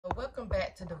welcome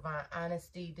back to Divine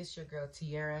Honesty. This is your girl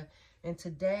Tiara, and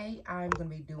today I'm going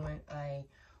to be doing a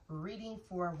reading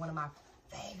for one of my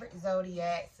favorite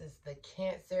zodiacs. It's the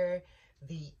Cancer,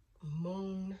 the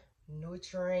moon,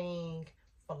 nurturing,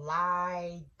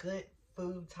 fly, good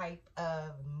food type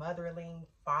of motherling,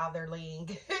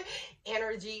 fatherling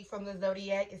energy from the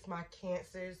zodiac. It's my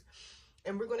Cancers,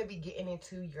 and we're going to be getting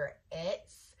into your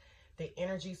ex, the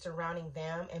energy surrounding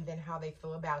them, and then how they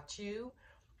feel about you.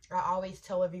 I always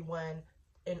tell everyone,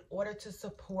 in order to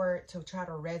support, to try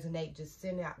to resonate, just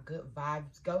send out good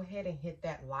vibes. Go ahead and hit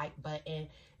that like button.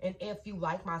 And if you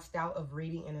like my style of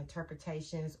reading and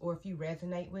interpretations, or if you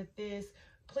resonate with this,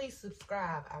 please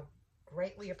subscribe. I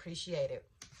greatly appreciate it.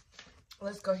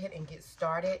 Let's go ahead and get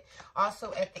started.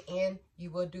 Also, at the end, you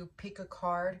will do pick a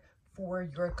card for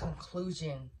your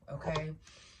conclusion, okay?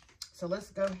 So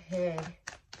let's go ahead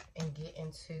and get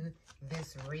into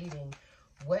this reading.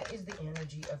 What is the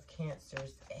energy of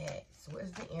Cancer's ex? What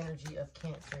is the energy of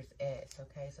Cancer's ex?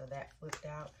 Okay, so that flipped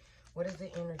out. What is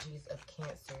the energies of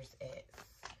Cancer's ex?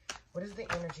 What is the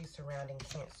energy surrounding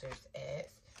Cancer's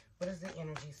ex? What is the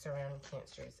energy surrounding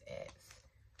Cancer's ex?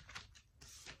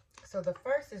 So the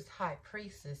first is High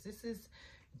Priestess. This is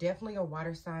definitely a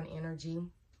water sign energy.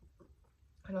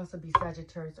 It can also be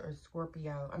Sagittarius or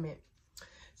Scorpio.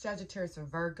 Sagittarius or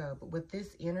Virgo. But with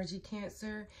this energy,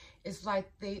 Cancer, it's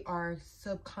like they are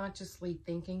subconsciously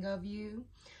thinking of you,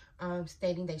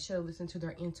 stating they should listen to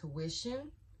their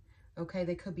intuition. Okay,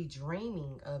 they could be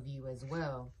dreaming of you as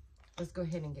well. Let's go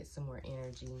ahead and get some more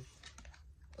energy.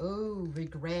 Oh,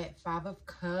 regret, 5 of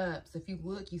Cups. If you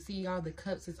look, you see all the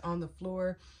cups is on the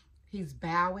floor. He's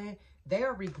bowing. They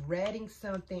are regretting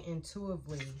something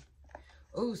intuitively.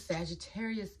 Oh,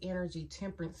 Sagittarius energy,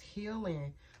 Temperance,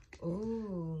 healing.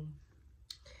 Ooh,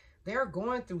 they're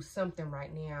going through something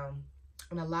right now,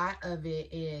 and a lot of it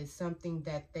is something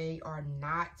that they are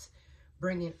not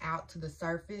bringing out to the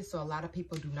surface, so a lot of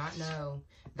people do not know.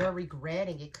 They're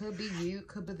regretting. It could be you, it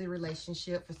could be the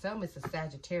relationship. For some, it's a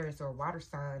Sagittarius or a water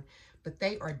sign, but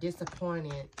they are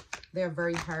disappointed. They're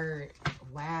very hurt.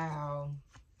 Wow.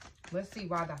 Let's see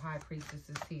why the High Priestess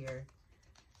is here.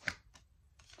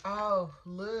 Oh,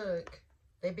 look.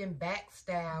 They've been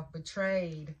backstabbed,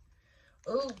 betrayed.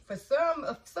 Oh, for some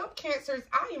Cancers,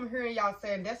 I am hearing y'all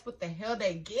saying that's what the hell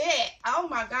they get. Oh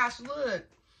my gosh, look.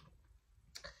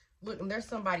 Look, and there's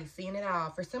somebody seeing it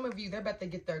all. For some of you, they're about to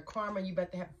get their karma. You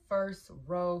about to have first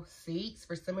row seats.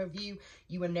 For some of you,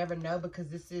 you will never know, because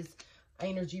this is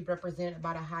energy represented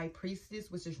by the High Priestess,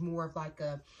 which is more of like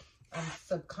a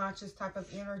subconscious type of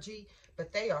energy.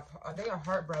 But they are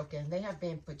heartbroken. They have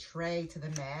been betrayed to the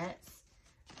max.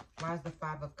 Why is the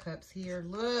 5 of Cups here?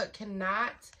 Look,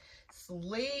 cannot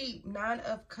sleep. 9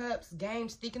 of Cups, game,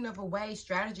 sticking of away,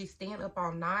 strategy, staying up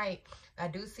all night. I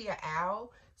do see an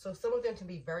owl. So some of them can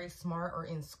be very smart or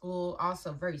in school.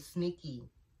 Also very sneaky.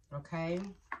 Okay.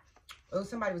 Oh,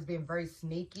 somebody was being very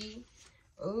sneaky.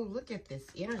 Oh, look at this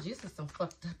energy. This is some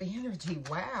fucked up energy.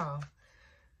 Wow.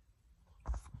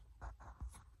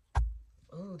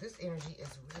 Oh, this energy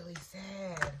is really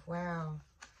sad. Wow.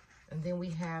 And then we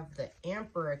have the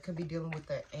Emperor. It could be dealing with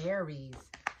the Aries.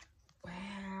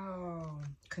 Wow.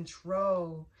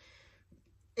 Control.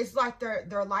 It's like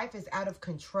their life is out of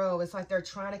control. It's like they're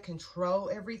trying to control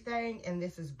everything. And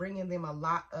this is bringing them a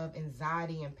lot of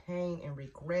anxiety and pain and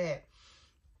regret.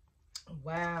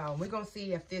 Wow. We're going to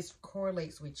see if this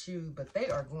correlates with you. But they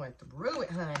are going through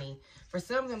it, honey. For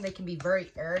some of them, they can be very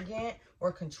arrogant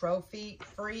or control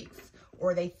freaks.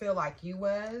 Or they feel like you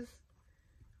was.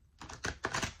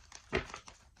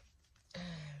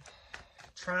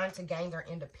 Trying to gain their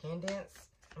independence.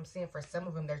 I'm seeing for some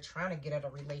of them, they're trying to get out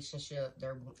of a relationship.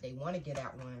 They want to get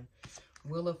out one.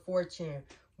 Wheel of Fortune.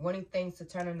 Wanting things to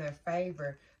turn in their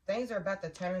favor. Things are about to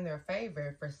turn in their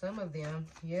favor for some of them.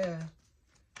 Yeah.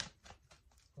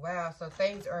 Wow. So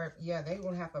things are, yeah, they're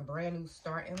going to have a brand new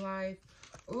start in life.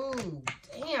 Ooh,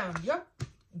 damn.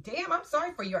 Damn, I'm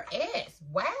sorry for your ex.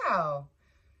 Wow.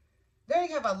 They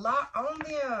have a lot on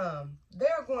them.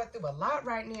 They're going through a lot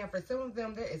right now. For some of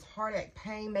them, there is heartache,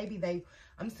 pain. Maybe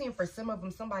I'm seeing for some of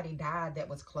them, somebody died that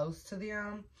was close to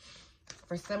them.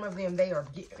 For some of them, they are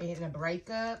in a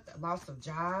breakup, loss of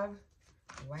job.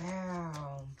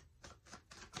 Wow.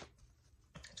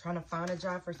 Trying to find a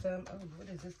job for some. Oh, what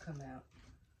does this come out?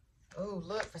 Oh,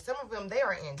 look, for some of them, they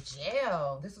are in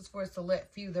jail. This is for a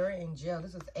select few. They're in jail.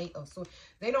 This is 8 of Swords.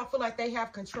 They don't feel like they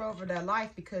have control over their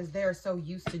life because they're so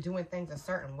used to doing things a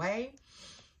certain way.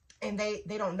 And they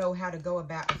don't know how to go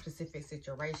about a specific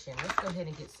situation. Let's go ahead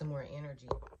and get some more energy.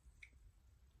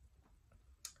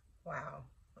 Wow.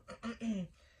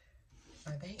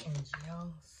 Are they in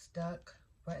jail? Stuck?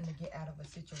 wanting to get out of a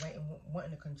situation,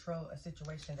 wanting to control a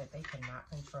situation that they cannot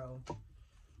control.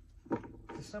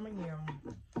 For some of you,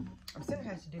 I'm saying it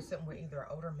has to do something with either an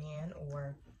older man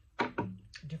or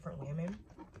different women.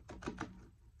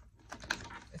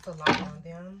 It's a lot on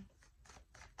them.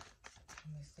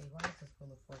 Let me see. Why is this full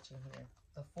of fortune here?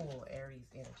 The full Aries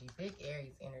energy. Big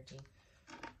Aries energy.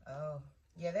 Oh,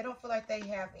 yeah. They don't feel like they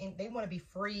have, they want to be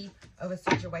free of a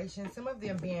situation. Some of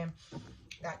them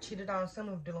got cheated on. Some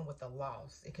of them dealing with a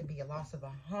loss. It could be a loss of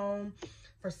a home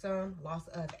for some. Loss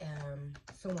of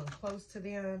someone close to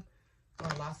them. Or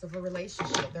loss of a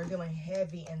relationship. They're dealing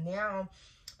heavy. And now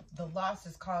the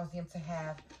losses cause them to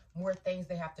have more things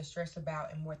they have to stress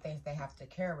about and more things they have to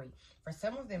carry. For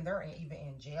some of them, they're even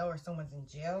in jail or someone's in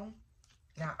jail.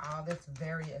 Now, all this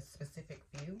very a specific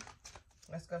view.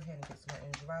 Let's go ahead and get some more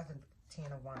energy. Why is the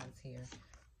 10 of Wands here?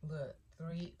 Look,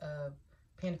 3 of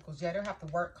Pentacles. Yeah, they'll have to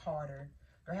work harder.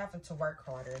 They're having to work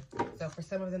harder. So for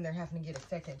some of them, they're having to get a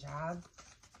second job.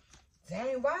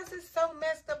 Dang, why is this so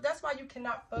messed up? That's why you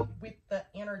cannot fuck with the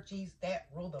energies that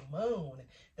rule the moon,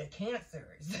 the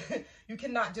Cancers. You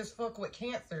cannot just fuck with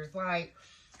Cancers. Like,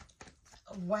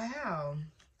 wow.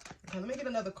 Okay, let me get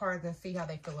another card and see how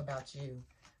they feel about you.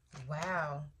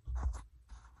 Wow.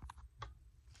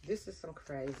 This is some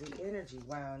crazy energy.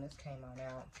 Wow, and this came on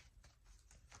out.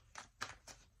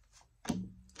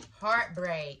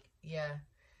 Heartbreak. Yeah.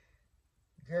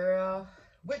 Girl,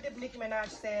 what did Nicki Minaj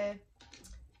say?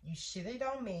 You shitted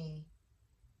on me,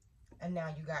 and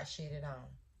now you got shitted on.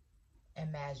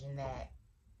 Imagine that.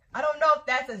 I don't know if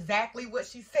that's exactly what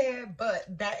she said, but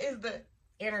that is the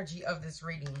energy of this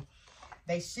reading.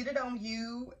 They shitted on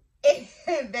you,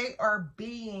 and they are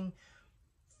being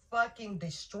fucking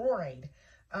destroyed.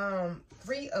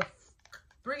 3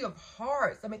 of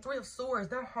hearts. I mean, 3 of swords.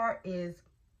 Their heart is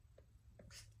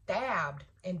stabbed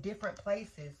in different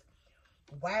places.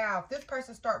 Wow. If this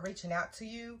person start reaching out to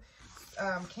you,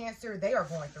 Cancer, they are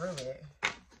going through it.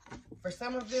 For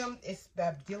some of them, it's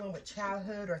dealing with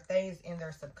childhood or things in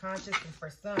their subconscious. And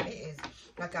for some, it is,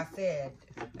 like I said,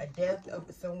 a death of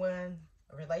someone,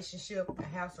 a relationship, a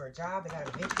house, or a job. They got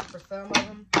evicted for some of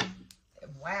them.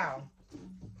 Wow.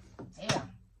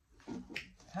 Damn.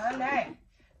 Honey,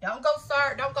 don't go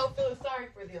feeling sorry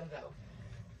for them, though.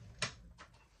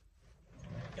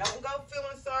 Don't go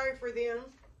feeling sorry for them.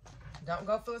 Don't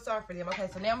go feeling sorry for them. Okay,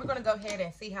 so now we're going to go ahead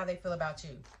and see how they feel about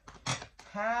you.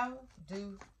 How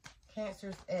do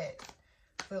Cancer's ex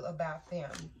feel about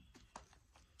them?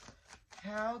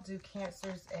 How do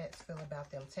Cancer's ex feel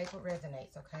about them? Take what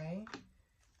resonates, okay?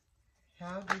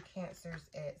 How do Cancer's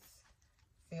ex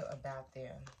feel about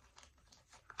them?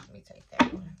 Let me take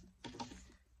that one.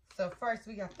 So first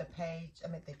we got the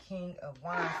King of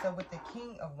Wands. So with the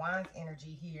King of Wands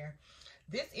energy here,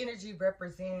 this energy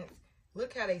represents,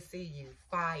 look how they see you,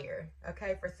 fire.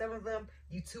 Okay, for some of them,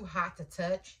 you too hot to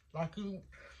touch. Like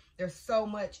there's so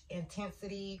much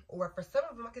intensity. Or for some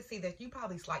of them, I can see that you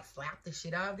probably like slapped the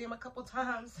shit out of them a couple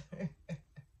times.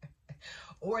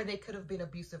 Or they could have been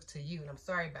abusive to you, and I'm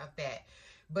sorry about that.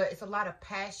 But it's a lot of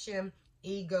passion,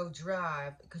 ego,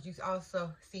 drive, because you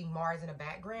also see Mars in the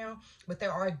background. But they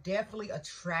are definitely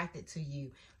attracted to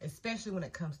you, especially when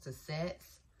it comes to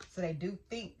sex. So they do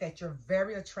think that you're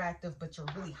very attractive, but you're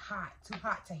really hot, too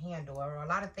hot to handle, or a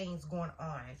lot of things going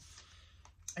on.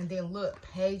 And then look,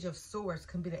 Page of Swords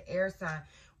can be the air sign.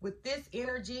 With this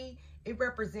energy, it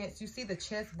represents, you see the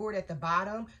chessboard at the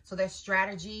bottom. So that's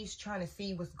strategies, trying to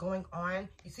see what's going on.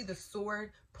 You see the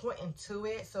sword pointing to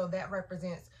it. So that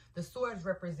represents, the sword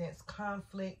represents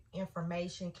conflict,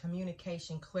 information,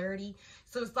 communication, clarity.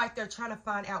 So it's like they're trying to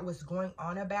find out what's going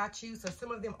on about you. So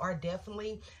some of them are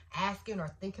definitely asking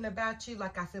or thinking about you.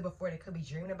 Like I said before, they could be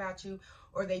dreaming about you.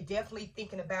 Or they definitely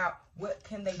thinking about what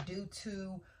can they do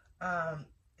to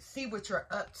see what you're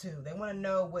up to. They want to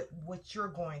know what you're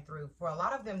going through. For a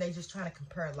lot of them, they're just trying to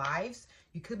compare lives.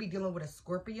 You could be dealing with a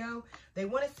Scorpio. They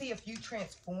want to see if you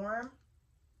transform.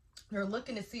 They're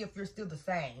looking to see if you're still the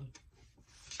same.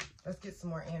 Let's get some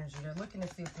more energy. They're looking to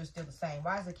see if you're still the same.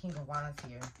 Why is the King of Wands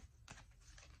here?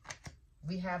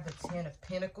 We have the 10 of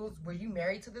Pentacles. Were you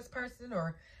married to this person,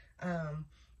 or are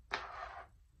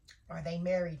they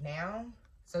married now?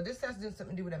 So this has to do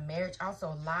something to do with a marriage. Also,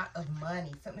 a lot of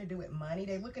money. Something to do with money.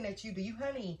 They're looking at you. Do you,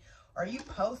 honey, are you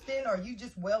posting? Are you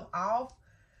just well off?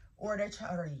 Or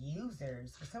they're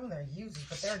users. For some of them, they're users.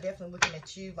 But they're definitely looking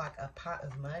at you like a pot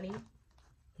of money.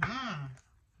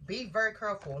 Be very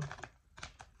careful.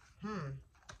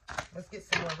 Let's get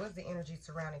some more. What's the energy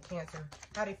surrounding Cancer?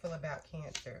 How do they feel about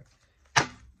Cancer?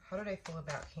 How do they feel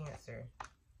about Cancer?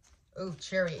 Oh,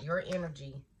 Chariot, your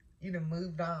energy. You done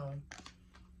moved on.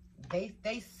 they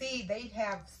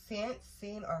have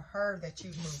seen or heard that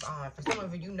you've moved on. For some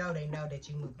of you, they know that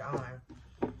you moved on.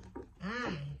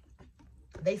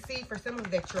 They see for some of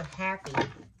you that you're happy.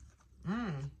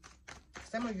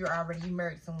 Some of you are already, you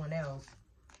married someone else.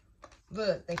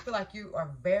 Look, they feel like you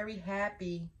are very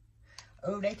happy.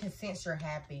 Oh, they can sense you're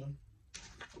happy.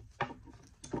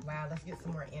 Wow, let's get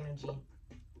some more energy.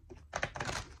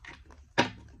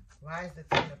 Why is the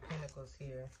Ten of Pentacles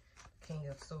here? King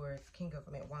of Swords, King of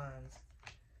Wands.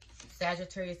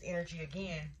 Sagittarius energy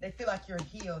again. They feel like you're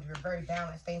healed. You're very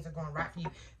balanced. Things are going right for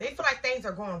you. They feel like things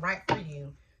are going right for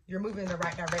you. You're moving in the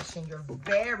right direction. You're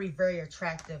very, very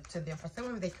attractive to them. For some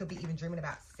of them, they could be even dreaming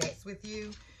about sex with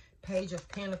you. Page of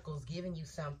Pentacles, giving you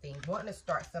something, wanting to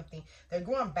start something. They're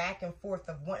going back and forth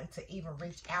of wanting to even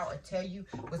reach out or tell you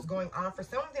what's going on. For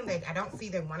some of them, I don't see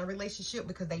they want a relationship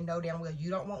because they know damn well you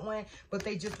don't want one, but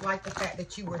they just like the fact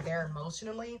that you were there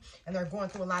emotionally, and they're going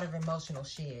through a lot of emotional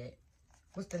shit.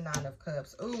 What's the Nine of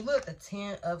Cups? Ooh, look, the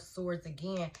Ten of Swords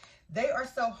again. They are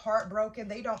so heartbroken.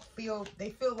 They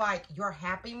feel like your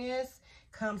happiness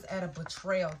comes at a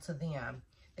betrayal to them.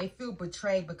 They feel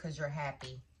betrayed because you're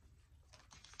happy.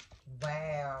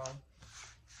 Wow.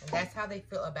 And that's how they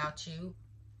feel about you.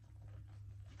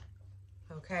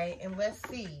 Okay, and let's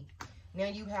see. Now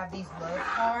you have these love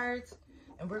cards,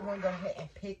 and we're going to go ahead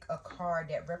and pick a card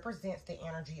that represents the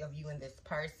energy of you and this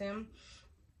person.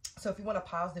 So if you want to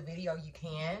pause the video, you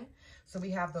can. So we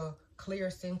have the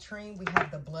Clear Centering, we have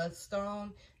the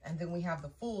Bloodstone, and then we have the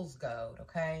Fool's Gold,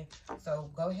 okay? So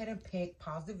go ahead and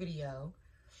pause the video.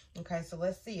 Okay, so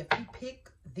let's see. If you pick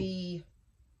the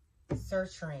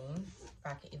Centering, if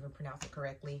I can even pronounce it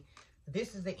correctly,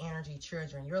 this is the energy,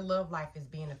 children. Your love life is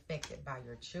being affected by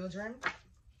your children.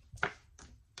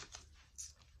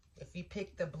 If you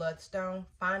pick the Bloodstone,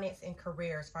 finance and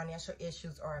careers, financial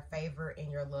issues are a favor in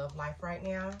your love life right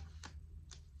now.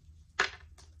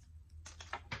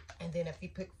 And then if you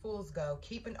pick Fool's Gold,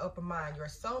 keep an open mind. Your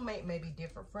soulmate may be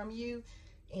different from you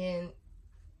and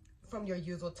from your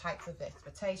usual types of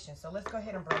expectations. So let's go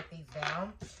ahead and break these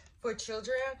down. For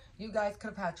children, you guys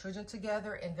could have had children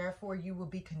together, and therefore you will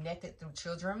be connected through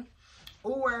children.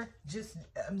 Or just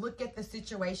look at the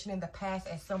situation in the past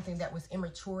as something that was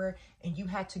immature, and you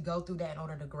had to go through that in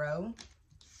order to grow.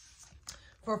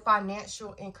 For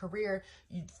financial and career,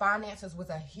 finances was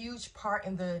a huge part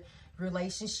in the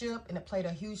relationship, and it played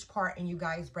a huge part in you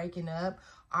guys breaking up.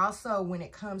 Also, when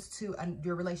it comes to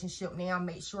your relationship now,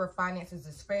 make sure finances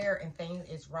is fair and things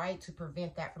is right to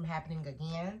prevent that from happening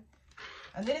again.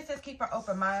 And then it says keep an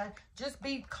open mind. Just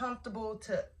be comfortable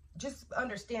to just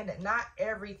understand that not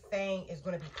everything is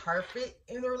going to be perfect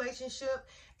in the relationship,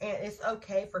 and it's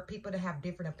okay for people to have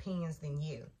different opinions than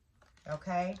you.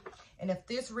 Okay? And if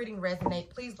this reading resonates,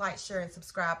 please like, share, and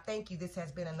subscribe. Thank you. This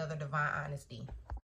has been another Divine Honesty.